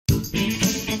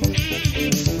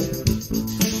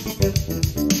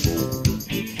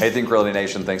Hey, Think Realty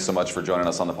Nation, thanks so much for joining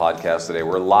us on the podcast today.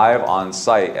 We're live on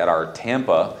site at our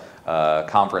Tampa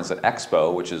conference at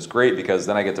Expo, which is great because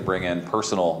then I get to bring in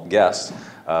personal guests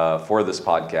for this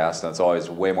podcast, and it's always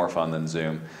way more fun than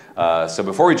Zoom. So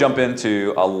before we jump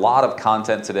into a lot of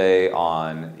content today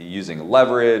on using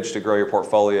leverage to grow your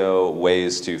portfolio,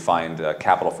 ways to find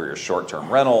capital for your short-term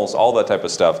rentals, all that type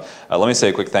of stuff, let me say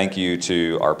a quick thank you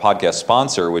to our podcast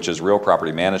sponsor, which is Real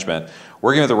Property Management.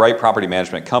 Working with the right property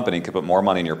management company can put more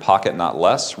money in your pocket, not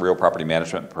less. Real Property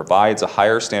Management provides a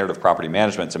higher standard of property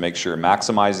management to make sure you're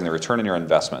maximizing the return on your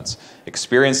investments.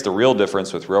 Experience the real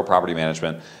difference with Real Property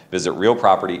Management. Visit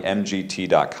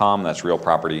realpropertymgt.com. That's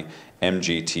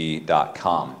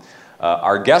realpropertymgt.com.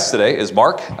 Our guest today is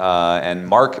Mark, and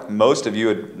Mark, most of you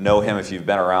would know him if you've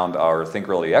been around our Think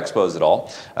Realty Expos at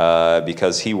all,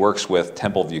 because he works with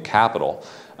Templeview Capital.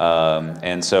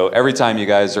 And so every time you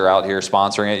guys are out here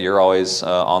sponsoring it, you're always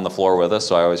on the floor with us,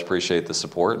 so I always appreciate the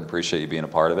support and appreciate you being a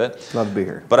part of it. Love to be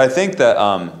here. But I think that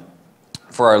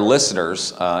for our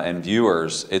listeners and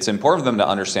viewers, it's important for them to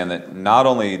understand that not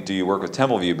only do you work with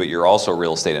Templeview, but you're also a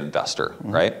real estate investor,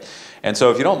 right? And so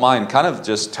if you don't mind, kind of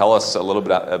just tell us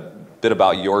a bit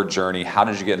about your journey. How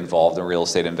did you get involved in real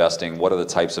estate investing? What are the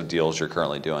types of deals you're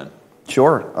currently doing?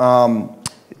 Sure.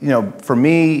 For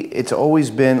me, it's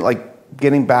always been like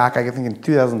getting back. I think in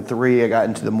 2003, I got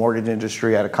into the mortgage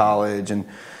industry out of college, and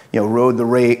rode the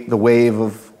wave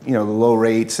of the low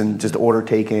rates and just order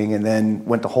taking, and then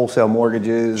went to wholesale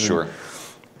mortgages. Sure.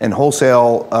 And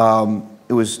wholesale,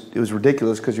 it was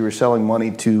ridiculous because you were selling money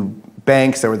to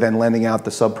banks that were then lending out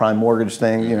the subprime mortgage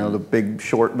thing, the Big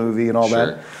Short movie and all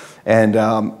that. And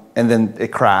then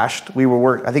it crashed. I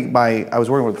was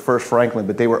working with First Franklin,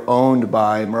 but they were owned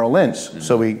by Merrill Lynch.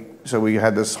 So we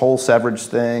had this whole severance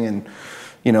thing, and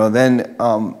then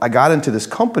I got into this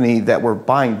company that were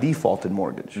buying defaulted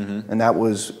mortgage, and that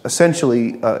was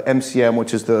essentially MCM,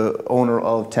 which is the owner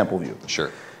of Templeview. Sure.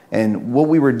 And what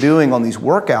we were doing on these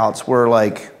workouts were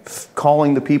like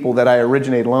calling the people that I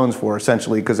originated loans for,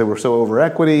 essentially, because they were so over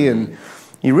equity, and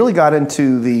you really got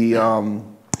into the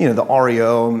the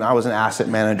REO, and I was an asset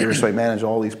manager, so I managed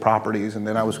all these properties, and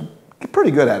then I was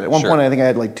pretty good at it. At one point, I think I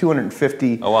had like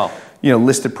 250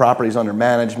 listed properties under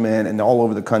management and all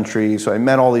over the country. So I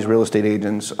met all these real estate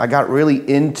agents. I got really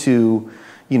into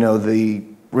the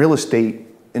real estate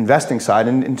investing side.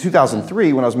 And in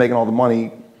 2003, when I was making all the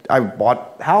money, I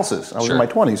bought houses. I was in my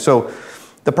 20s. So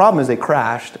the problem is they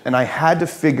crashed, and I had to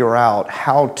figure out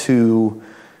how to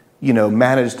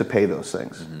manage to pay those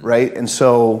things, right?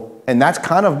 And that's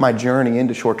kind of my journey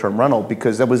into short-term rental,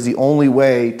 because that was the only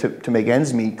way to make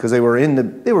ends meet, because they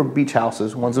were beach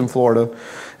houses. One's in Florida,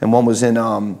 and one was in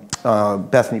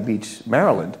Bethany Beach,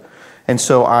 Maryland. And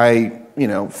so I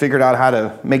figured out how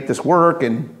to make this work,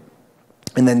 and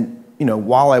then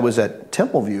while I was at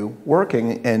Templeview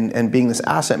working and being this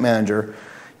asset manager,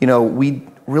 we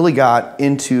really got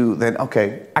into then,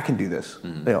 okay, I can do this.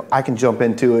 I can jump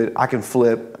into it. I can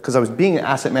flip. Because I was being an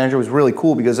asset manager was really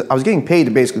cool, because I was getting paid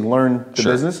to basically learn the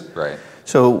business. Right.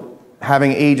 So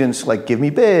having agents like give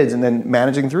me bids and then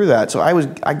managing through that. So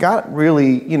I got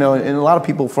really, and a lot of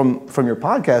people from your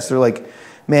podcast, they're like,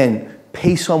 man,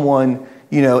 pay someone,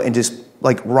 and just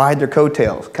like ride their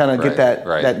coattails, kind of get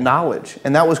that knowledge.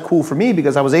 And that was cool for me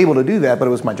because I was able to do that, but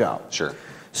it was my job. Sure.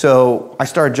 So I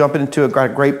started jumping into it, got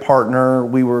a great partner.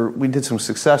 We did some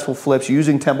successful flips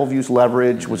using Templeview's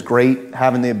leverage. Was great,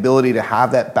 having the ability to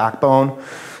have that backbone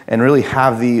and really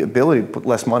have the ability to put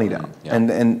less money down.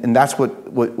 And that's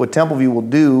what Templeview will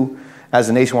do as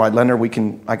a nationwide lender.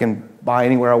 I can buy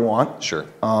anywhere I want. Sure.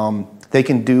 They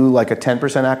can do like a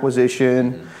 10%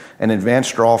 acquisition, an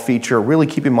advanced draw feature, really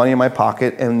keeping money in my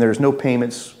pocket, and there's no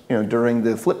payments during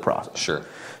the flip process. Sure.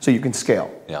 So you can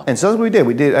scale. Yeah. And so that's what we did.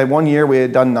 We did, 1 year we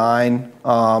had done 9.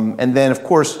 And then of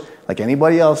course, like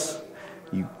anybody else,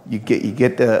 you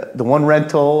get the one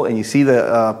rental, and you see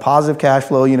the positive cash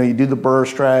flow, you do the BRRRR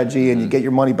strategy, and you get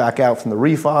your money back out from the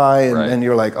refi, and then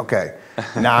you're like, okay,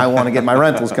 now I want to get my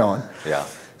rentals going. Yeah.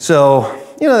 So,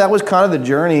 that was kind of the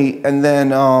journey. And then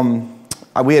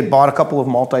we had bought a couple of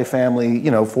multifamily,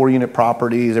 4-unit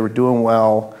properties. They were doing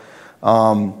well.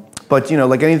 But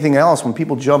like anything else, when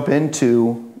people jump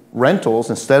into rentals,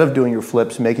 instead of doing your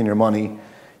flips, making your money,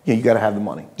 you got to have the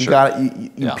money.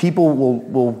 People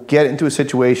will get into a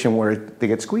situation where they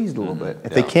get squeezed a little bit.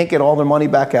 If they can't get all their money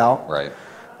back out,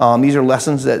 these are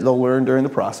lessons that they'll learn during the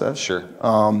process. Sure.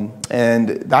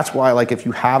 And that's why, like, if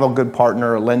you have a good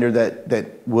partner, a lender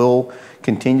that will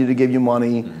continue to give you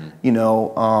money,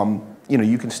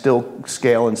 you can still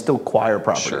scale and still acquire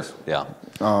properties. Sure. Yeah.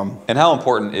 And how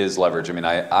important is leverage? I mean,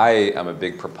 I am a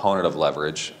big proponent of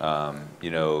leverage.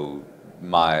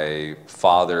 my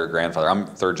father, grandfather, I'm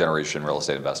third generation real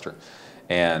estate investor.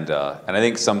 And I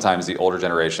think sometimes the older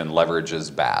generation leverage is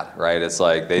bad, right? It's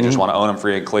like they just want to own them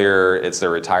free and clear. It's their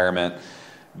retirement.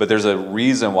 But there's a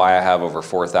reason why I have over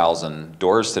 4,000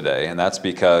 doors today, and that's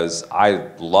because I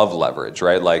love leverage,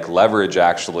 right? Like leverage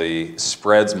actually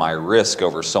spreads my risk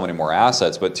over so many more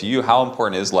assets. But to you, how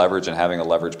important is leverage and having a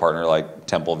leverage partner like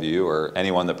Templeview or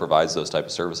anyone that provides those type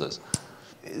of services?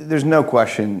 There's no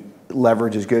question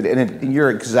leverage is good. And you're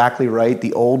exactly right.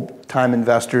 The old time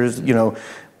investors,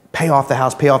 pay off the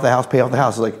house, pay off the house, pay off the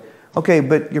house. It's like, okay,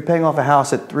 but you're paying off a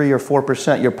house at 3 or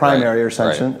 4%, your primary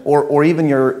essentially, or even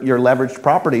your leveraged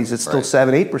properties, it's still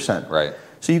 7-8%. Right.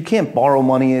 So you can't borrow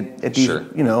money at these,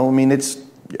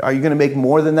 are you going to make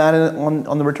more than that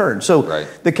on the return? So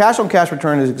the cash on cash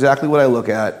return is exactly what I look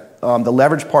at. The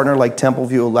leverage partner like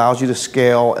Templeview allows you to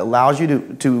scale, allows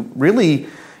you to really,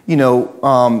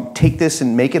 take this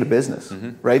and make it a business,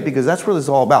 right? Because that's what it's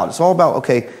all about. It's all about,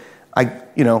 okay,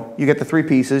 you get the three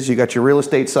pieces. You got your real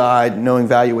estate side, knowing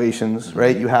valuations,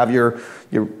 right? You have your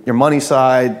money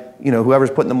side, whoever's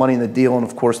putting the money in the deal, and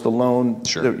of course the loan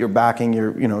that you're backing,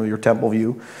 your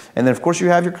Templeview, and then of course you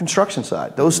have your construction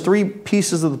side. Those three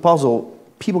pieces of the puzzle,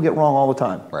 people get wrong all the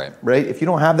time, right? If you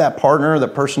don't have that partner, the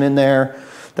person in there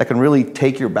that can really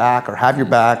take your back or have your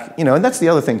back, and that's the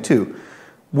other thing too.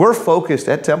 We're focused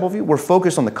at Templeview, we're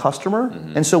focused on the customer,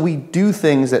 and so we do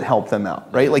things that help them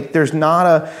out, right? Like there's not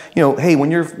a, hey,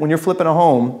 when you're flipping a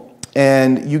home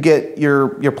and you get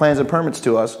your plans and permits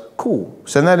to us, cool,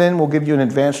 send that in, we'll give you an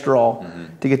advanced draw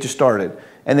to get you started.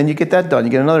 And then you get that done, you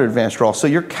get another advanced draw. So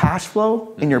your cash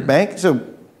flow in your bank, so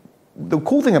the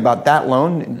cool thing about that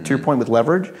loan, to your point with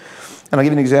leverage, and I'll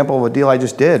give you an example of a deal I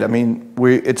just did. I mean,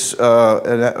 it's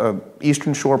an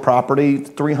Eastern Shore property,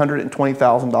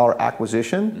 $320,000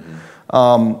 acquisition.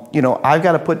 I've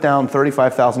got to put down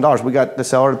 $35,000. We got the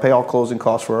seller to pay all closing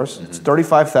costs for us. It's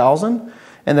 $35,000,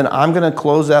 and then I'm going to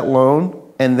close that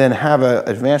loan and then have an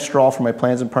advanced draw for my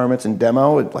plans and permits and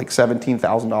demo at like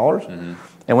 $17,000.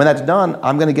 And when that's done,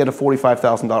 I'm going to get a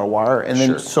 $45,000 wire, and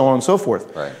then so on and so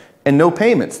forth. Right. And no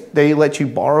payments. They let you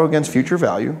borrow against future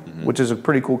value, which is a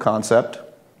pretty cool concept.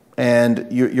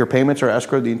 And your payments are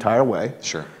escrowed the entire way.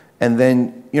 Sure. And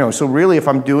then, so really if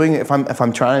I'm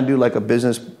trying to do like a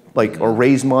business, or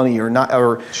raise money or not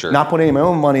put any of my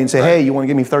own money and say, hey, you want to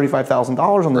give me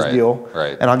 $35,000 on this deal,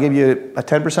 and I'll give you a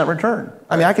 10% return.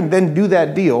 I mean, I can then do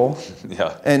that deal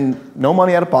and no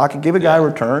money out of pocket, give a guy a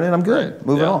return, and I'm good.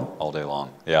 Moving on. All day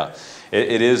long. Yeah.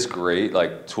 It is great,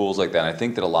 like tools like that. And I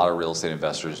think that a lot of real estate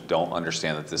investors don't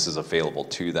understand that this is available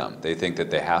to them. They think that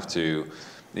they have to,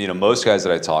 most guys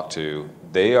that I talk to,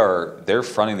 they're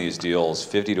fronting these deals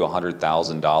 $50,000 to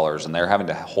 $100,000, and they're having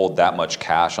to hold that much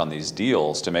cash on these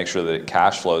deals to make sure that it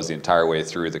cash flows the entire way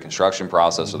through the construction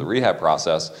process or the rehab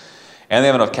process, and they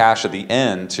have enough cash at the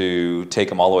end to take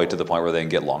them all the way to the point where they can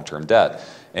get long-term debt.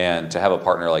 And to have a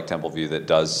partner like Templeview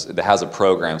that has a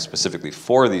program specifically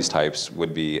for these types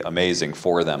would be amazing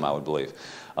for them, I would believe.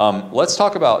 Let's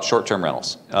talk about short-term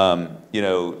rentals.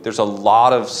 There's a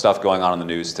lot of stuff going on in the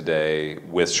news today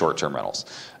with short-term rentals.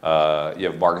 You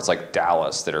have markets like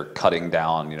Dallas that are cutting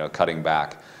down, cutting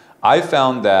back. I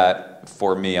found that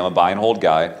for me, I'm a buy and hold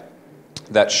guy,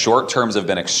 that short-terms have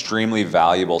been extremely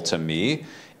valuable to me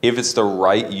if it's the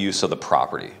right use of the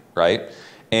property, right?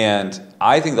 And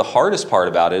I think the hardest part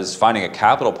about it is finding a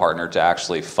capital partner to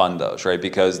actually fund those, right?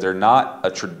 Because they're not a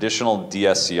traditional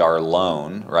DSCR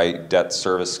loan, right? Debt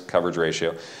service coverage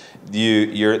ratio.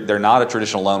 They're not a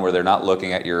traditional loan where they're not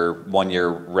looking at your 1-year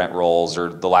rent rolls or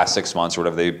the last 6 months or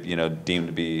whatever they deem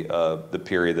to be the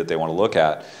period that they want to look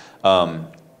at.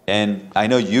 And I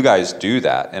know you guys do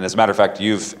that. And as a matter of fact,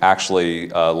 you've actually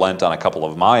lent on a couple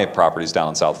of my properties down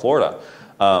in South Florida.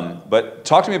 But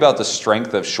talk to me about the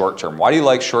strength of short-term. Why do you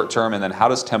like short-term, and then how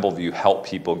does Templeview help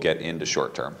people get into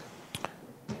short-term?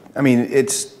 I mean,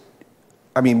 it's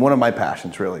one of my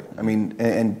passions, really. I mean,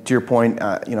 and to your point,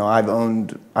 I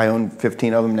own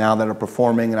 15 of them now that are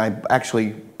performing, and I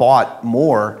actually bought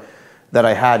more that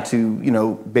I had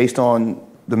to, based on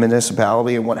the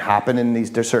municipality and what happened in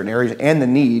these certain areas and the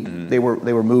need, they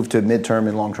were moved to midterm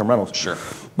and long-term rentals. Sure.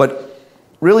 But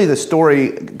really, the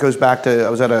story goes back to, I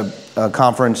was at a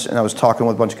conference and I was talking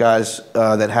with a bunch of guys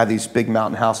that had these big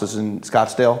mountain houses in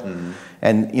Scottsdale.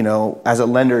 And, as a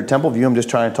lender at Templeview, I'm just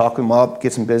trying to talk them up,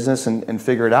 get some business and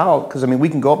figure it out. Because, we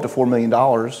can go up to $4 million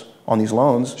on these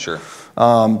loans. Sure.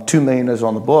 $2 million is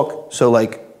on the book. So,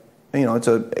 it's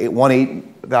a 1.8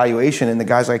 valuation, and the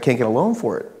guy's like, I can't get a loan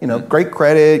for it. Great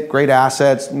credit, great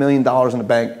assets, $1 million in the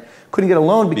bank. couldn't get a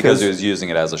loan because he was using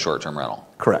it as a short-term rental.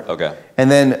 Correct. Okay. And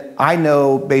then I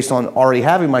know, based on already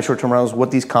having my short-term rentals,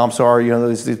 what these comps are.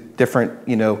 There's these different,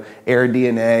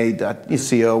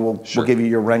 AirDNA.co will give you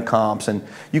your rent comps, and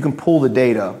you can pull the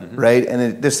data, right?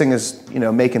 And this thing is,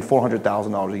 making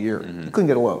 $400,000 a year. You couldn't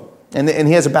get a loan. And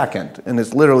he has a back end, and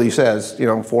it literally says,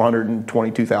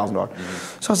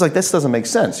 $422,000. So I was like, this doesn't make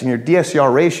sense. And your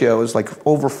DSCR ratio is like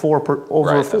over 4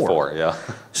 a 4, yeah.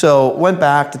 So went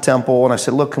back to Temple, and I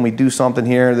said, look, can we do something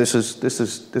here? This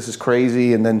is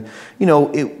crazy. And then,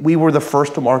 we were the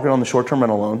first to market on the short-term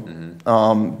rental loan,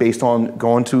 based on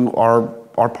going to our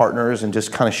partners and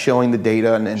just kind of showing the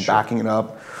data and backing it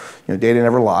up. Data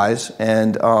never lies.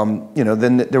 And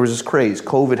then there was this craze.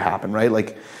 COVID happened, right?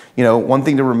 Like, one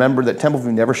thing to remember, that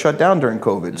Templeview never shut down during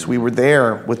COVID. So we were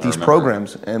there with these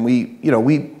programs, and we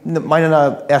might have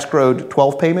not escrowed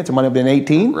 12 payments. It might have been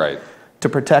 18. Right. To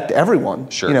protect everyone.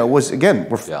 Sure. We're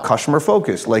customer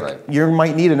focused. Like, you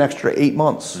might need an extra 8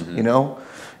 months,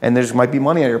 and there might be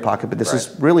money out of your pocket, but this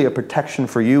is really a protection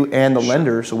for you and the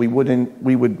lender, so we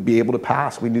would be able to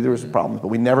pass. We knew there was problems, but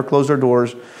we never closed our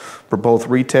doors for both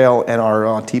retail and our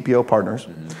TPO partners.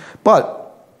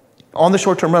 But on the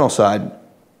short-term rental side,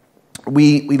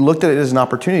 we looked at it as an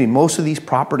opportunity. Most of these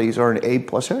properties are in A+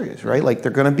 areas, right? Like,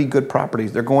 they're going to be good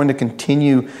properties. They're going to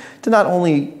continue to not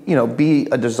only, be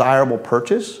a desirable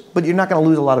purchase, but you're not going to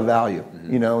lose a lot of value,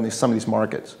 in some of these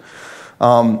markets.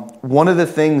 One of the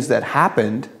things that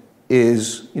happened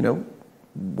is,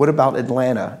 what about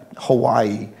Atlanta,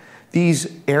 Hawaii?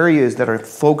 These areas that are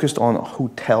focused on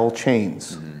hotel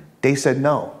chains. They said,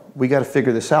 no, we got to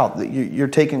figure this out. You're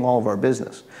taking all of our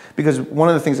business. Because one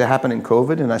of the things that happened in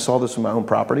COVID, and I saw this in my own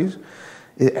properties,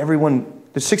 there's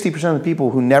 60% of the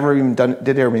people who never even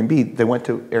did Airbnb, they went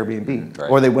to Airbnb,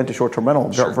 or they went to short-term rental,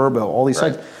 Vrbo, all these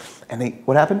sites. And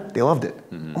what happened? They loved it.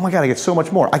 Oh my God, I get so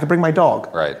much more. I could bring my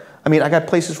dog. Right. I mean, I got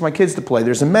places for my kids to play.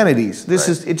 There's amenities.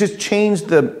 It just changed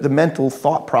the mental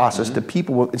thought process to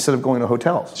people instead of going to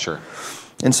hotels. Sure.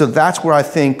 And so that's where I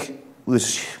think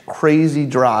this crazy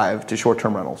drive to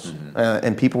short-term rentals,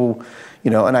 and people,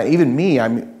 and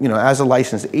I'm, as a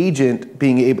licensed agent,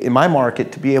 being able in my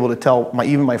market to be able to tell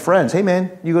even my friends, hey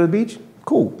man, you go to the beach?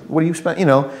 Cool. What do you spend?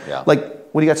 Like,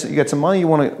 what do you got? You got some money? You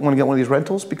want to get one of these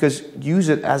rentals? Because use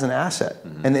it as an asset,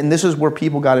 and this is where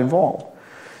people got involved.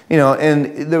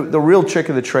 And the real trick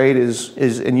of the trade is,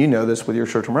 and this with your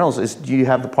short-term rentals, is do you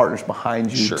have the partners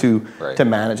behind you to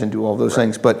manage and do all those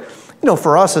things? But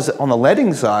for us, as on the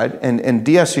letting side, and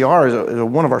DSCR is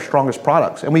one of our strongest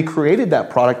products, and we created that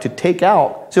product to take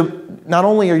out. So not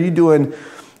only are you doing,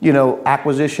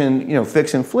 acquisition,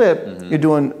 fix and flip, you're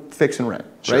doing fix and rent,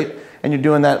 right? And you're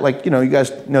doing that, like, you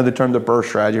guys know the term the BRRRR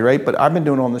strategy, right? But I've been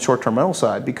doing it on the short-term rental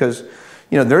side because,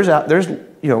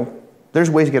 there's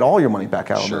ways to get all your money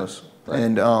back out on those. Right.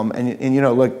 And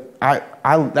look,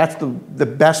 that's the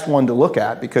best one to look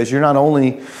at, because you're not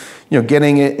only,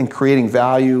 getting it and creating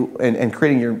value and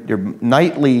creating your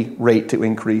nightly rate to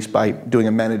increase by doing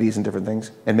amenities and different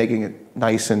things and making it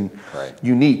nice and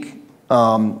unique.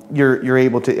 You're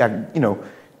able to,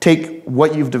 take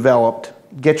what you've developed,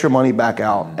 get your money back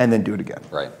out, and then do it again.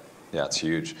 Right. Yeah, it's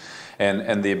huge.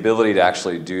 And the ability to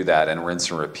actually do that and rinse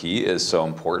and repeat is so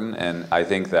important. And I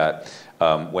think that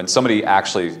when somebody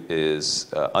actually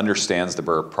understands the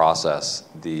BRRRR process,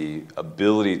 the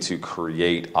ability to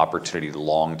create opportunity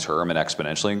long-term and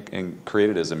exponentially and create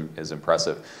it is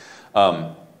impressive.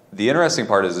 The interesting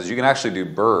part is you can actually do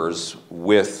BRRRRs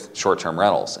with short-term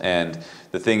rentals. And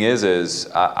the thing is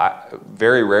I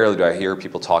very rarely do I hear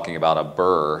people talking about a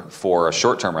BRRRR for a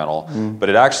short-term rental, but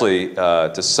it actually,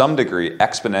 to some degree,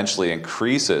 exponentially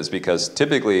increases, because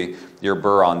typically your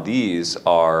BRRRR on these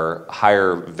are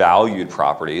higher valued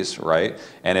properties, right?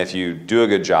 And if you do a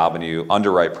good job and you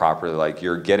underwrite properly, like,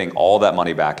 you're getting all that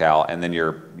money back out, and then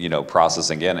you're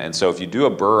processing in. And so if you do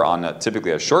a BRRRR on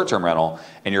typically a short-term rental,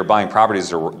 and you're buying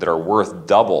properties that are worth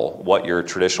double what your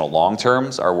traditional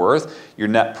long-terms are worth, your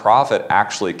net profit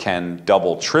actually can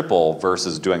double, triple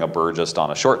versus doing a BRRRR just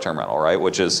on a short-term rental, right?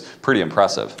 Which is pretty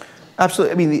impressive.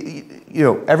 Absolutely. I mean,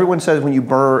 everyone says when you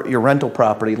BRRRR your rental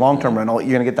property, long-term rental,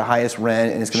 you're going to get the highest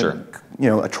rent, and it's going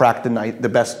to, attract the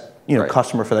best,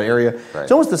 customer for that area. Right.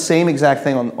 It's almost the same exact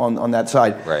thing on that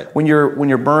side. Right. When you're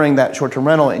BRRRRing that short-term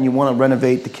rental and you want to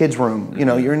renovate the kids' room,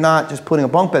 you're not just putting a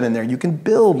bunk bed in there. You can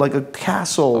build like a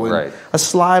castle and a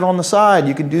slide on the side.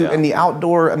 You can do, and the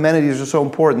outdoor amenities are so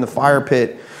important. The fire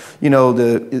pit,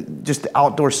 just the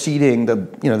outdoor seating, the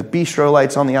bistro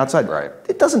lights on the outside. Right.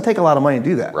 It doesn't take a lot of money to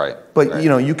do that. Right. But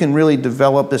right. you can really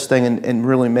develop this thing and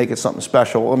really make it something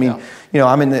special. I mean,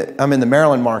 I'm in the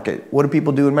Maryland market. What do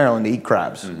people do in Maryland? They eat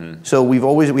crabs. So we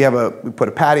put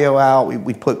a patio out.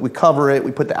 We cover it.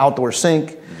 We put the outdoor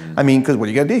sink. I mean, because what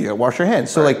do? You got to wash your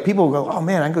hands. So like people go, oh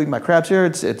man, I can go eat my crabs here.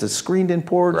 It's a screened-in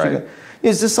porch. Right.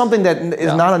 It's just something that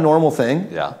is not a normal thing,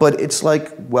 but it's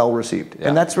like well received.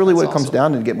 And that's really what it comes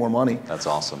down to get more money. That's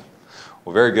awesome.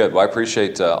 Well, very good. Well, I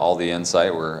appreciate all the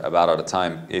insight. We're about out of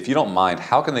time. If you don't mind,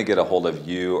 how can they get a hold of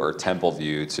you or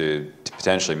Templeview to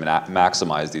potentially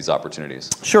maximize these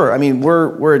opportunities? Sure. I mean,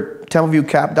 we're at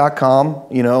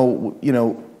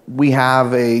TempleviewCap.com. We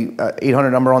have a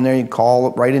 800 number on there. You can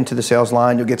call right into the sales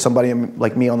line. You'll get somebody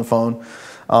like me on the phone.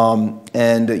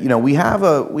 We have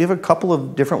a couple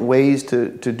of different ways to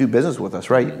do business with us,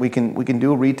 right? We can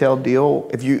do a retail deal.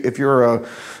 If you're a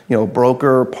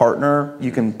broker partner,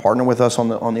 you can partner with us on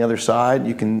the other side.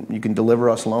 You can deliver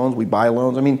us loans. We buy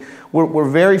loans. I mean, we're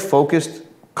very focused,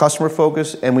 customer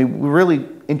focused, and we're really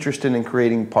interested in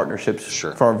creating partnerships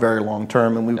for a very long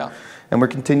term. And we're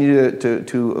continuing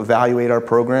to evaluate our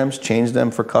programs, change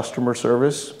them for customer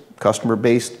service, customer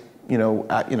based,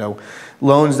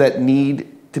 loans that need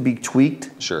to be tweaked.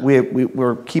 Sure.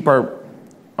 We're keep our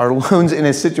loans in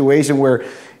a situation where,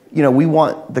 we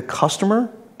want the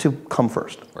customer to come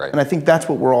first. Right. And I think that's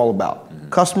what we're all about.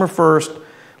 Customer first.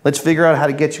 Let's figure out how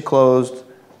to get you closed.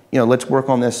 Let's work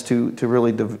on this to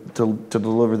really to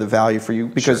deliver the value for you,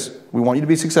 because we want you to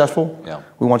be successful. Yeah.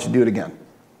 We want you to do it again.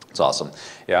 It's awesome.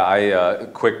 Yeah,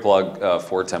 quick plug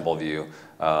for Templeview.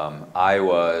 I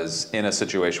was in a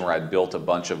situation where I'd built a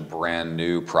bunch of brand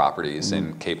new properties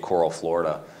in Cape Coral,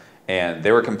 Florida, and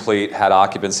they were complete, had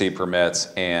occupancy permits,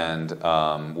 and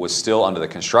was still under the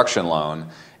construction loan.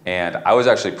 And I was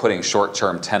actually putting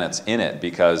short-term tenants in it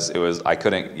because I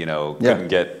couldn't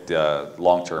get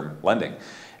long-term lending.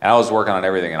 And I was working on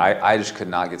everything, and I just could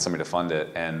not get somebody to fund it.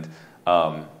 And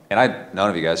I'd known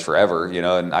of you guys forever,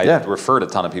 and I referred a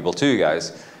ton of people to you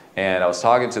guys. And I was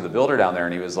talking to the builder down there,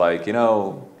 and he was like,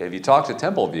 have you talked to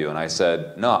Templeview? And I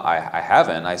said, no, I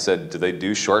haven't. I said, do they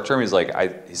do short term? He's like,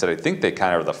 he said, I think they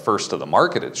kind of are the first of the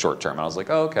market at short term. And I was like,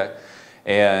 oh, okay.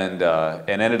 And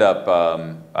ended up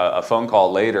a phone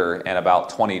call later, and about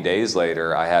 20 days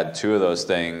later, I had two of those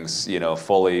things,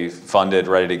 fully funded,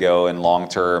 ready to go in long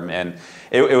term. And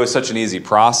it was such an easy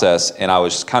process, and I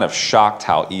was kind of shocked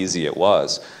how easy it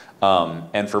was.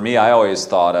 And for me, I always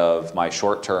thought of my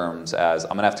short terms as I'm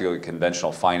going to have to go get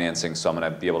conventional financing, so I'm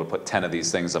going to be able to put 10 of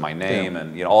these things in my name,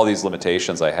 and all these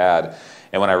limitations I had.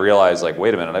 And when I realized, like,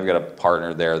 wait a minute, I've got a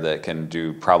partner there that can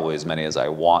do probably as many as I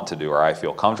want to do or I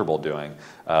feel comfortable doing,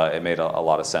 it made a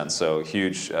lot of sense. So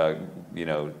huge,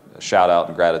 shout out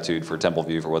and gratitude for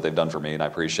Templeview for what they've done for me, and I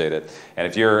appreciate it. And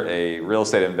if you're a real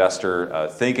estate investor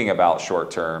thinking about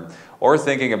short term or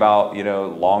thinking about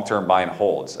long-term buy and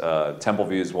holds,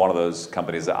 Templeview is one of those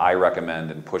companies that I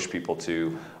recommend and push people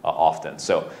to often.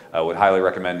 So I would highly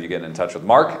recommend you getting in touch with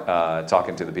Mark,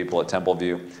 talking to the people at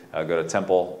Templeview. Go to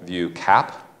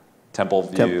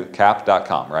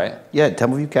TempleviewCap.com, right? Yeah,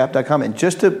 TempleviewCap.com. And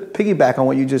just to piggyback on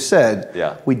what you just said,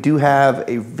 we do have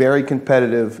a very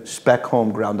competitive spec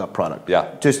home ground up product.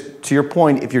 Yeah. Just to your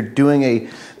point, if you're doing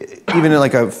even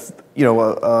like a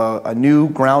new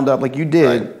ground up like you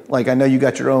did, like I know you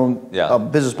got your own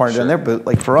business partner down there, but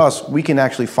like for us, we can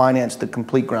actually finance the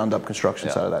complete ground up construction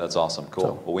side of that. That's awesome.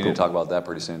 Cool. Well, we need to talk about that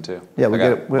pretty soon too. Yeah, we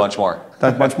get a bunch more.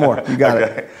 Bunch more. You got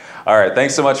it. All right.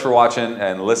 Thanks so much for watching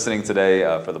and listening today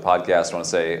for the podcast. I want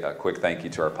to say a quick thank you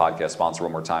to our podcast sponsor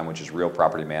one more time, which is Real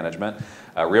Property Management.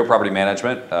 Real Property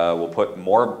Management will put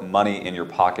more money in your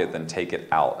pocket than take it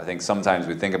out. I think sometimes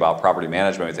we think about property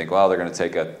management, we think, well, they're going to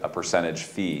take a percentage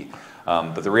fee.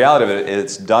 But the reality of it,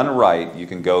 it's done right. You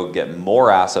can go get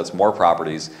more assets, more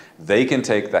properties. They can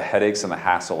take the headaches and the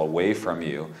hassle away from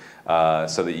you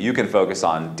so that you can focus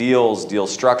on deals, deal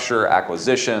structure,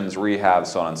 acquisitions, rehab,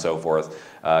 so on and so forth.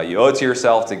 You owe it to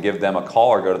yourself to give them a call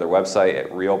or go to their website at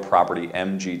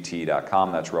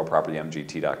realpropertymgt.com. That's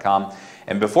realpropertymgt.com.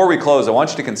 And before we close, I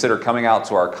want you to consider coming out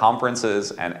to our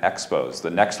conferences and expos. The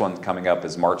next one coming up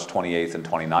is March 28th and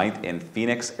 29th in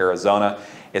Phoenix, Arizona.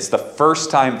 It's the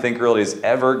first time Think Realty has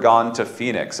ever gone to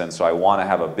Phoenix, and so I want to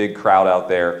have a big crowd out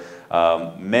there.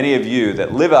 Many of you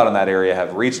that live out in that area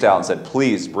have reached out and said,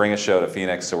 please bring a show to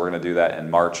Phoenix, so we're going to do that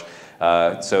in March.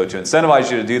 So to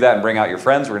incentivize you to do that and bring out your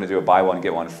friends, we're going to do a buy one,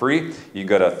 get one free. You can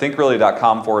go to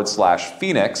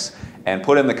thinkrealty.com/Phoenix and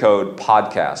put in the code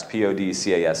PODCAST,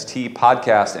 P-O-D-C-A-S-T,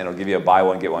 PODCAST, and it'll give you a buy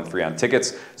one, get one free on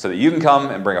tickets so that you can come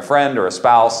and bring a friend or a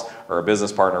spouse or a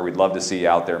business partner. We'd love to see you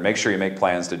out there. Make sure you make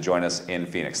plans to join us in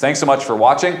Phoenix. Thanks so much for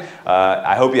watching.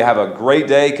 I hope you have a great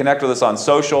day. Connect with us on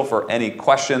social for any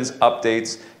questions,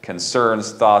 updates,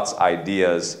 concerns, thoughts,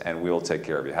 ideas, and we will take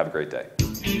care of you. Have a great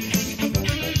day.